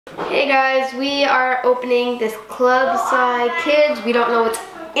Hey guys, we are opening this Club SciKidz. We don't know what's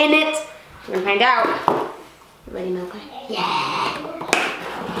in it. We're gonna find out. Ready, Milka? Yeah.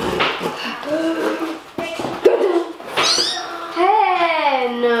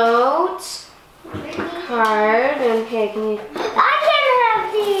 Hey, notes, card, and okay, can you? I can have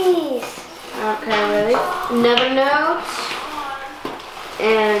these. Okay, really? Another note,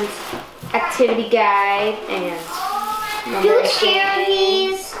 and activity guide, and You share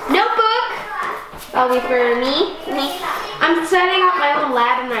these. notebook. That'll be for me. I'm setting up my own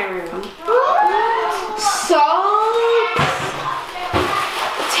lab in my room. Salt,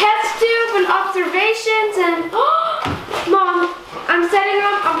 test tube, and observations, and Mom, I'm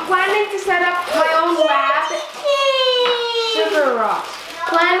planning to set up my own lab. Sugar rocks.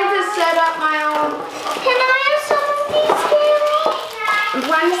 Planning to set up my own. Can I have some of these, Gary? I'm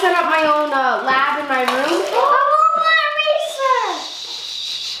planning to set up my own lab in my room.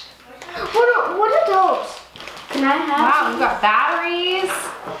 What are those? Can I have? Wow, we've got batteries.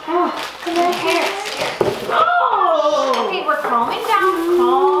 Oh, can I have? Oh! Okay, we're calming down.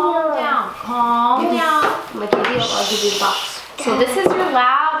 Calm down. Calm down. I'll give you the box. So this is your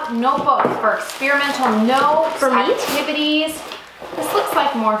lab notebook for experimental notes, For me? activities. This looks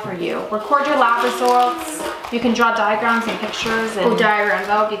like more for you. Record your lab results. You can draw diagrams and pictures and Diagrams.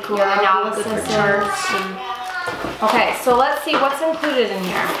 That would be cool. your That would be analysis good for charts. and... Okay, so let's see what's included in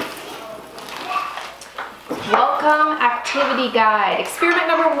here. Welcome activity guide. Experiment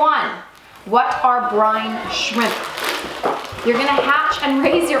number 1. What are brine shrimp? You're gonna hatch and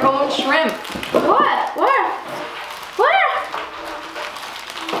raise your own shrimp. What? Where? Where?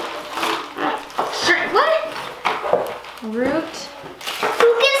 Shrimp? What? Root.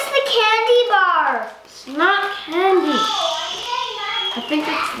 Who gets the candy bar? It's not candy. I think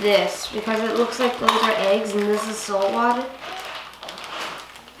it's this because it looks like those are eggs and this is salt water.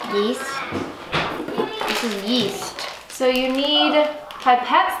 Yeast. This is yeast. So you need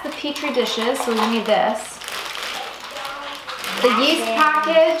pipettes, the petri dishes, so you need this. The yeast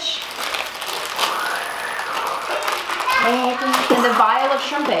package. And the vial of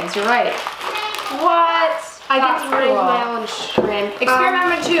shrimp eggs, you're right. What? I get That's to raise cool. my own shrimp. Experiment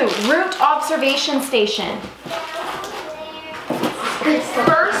number 2, root observation station.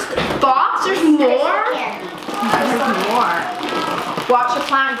 First box, there's more? There's more. Watch a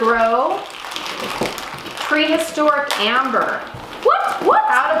plant grow. Prehistoric amber. What?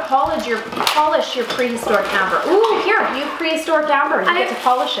 How to polish your prehistoric amber. Ooh, here, you have prehistoric amber. You get to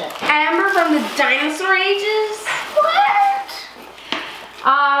polish it. Amber from the dinosaur ages? What?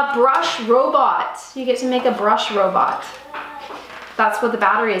 Brush robot. You get to make a brush robot. That's what the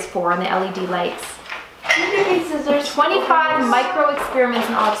battery is for and the LED lights. There's 25 micro experiments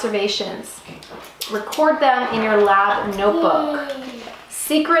and observations. Record them in your lab notebook.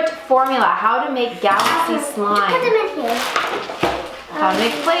 Secret formula, how to make galaxy Put them slime. in here. How to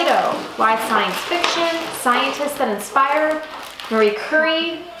make Play-Doh. Why science fiction, scientists that inspired, Marie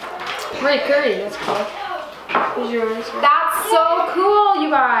Curie. Marie Curie, that's cool. Who's yours? That's so cool, you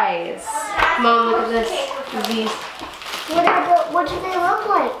guys. Mom, look at this. These What do they look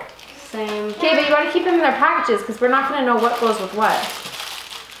like? same. Okay, but you gotta keep them in their packages because we're not gonna know what goes with what.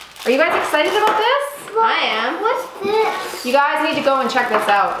 Are you guys excited about this? I am. What's this? You guys need to go and check this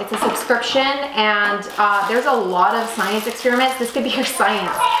out. It's a subscription and there's a lot of science experiments. This could be your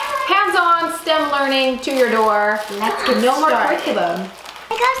science. Hands-on STEM learning to your door. Let's get No more started. curriculum.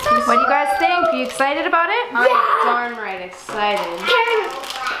 I got some. What do you guys think? Are you excited about it? I'm darn right excited.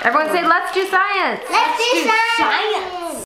 Everyone say, let's do science. Let's do science.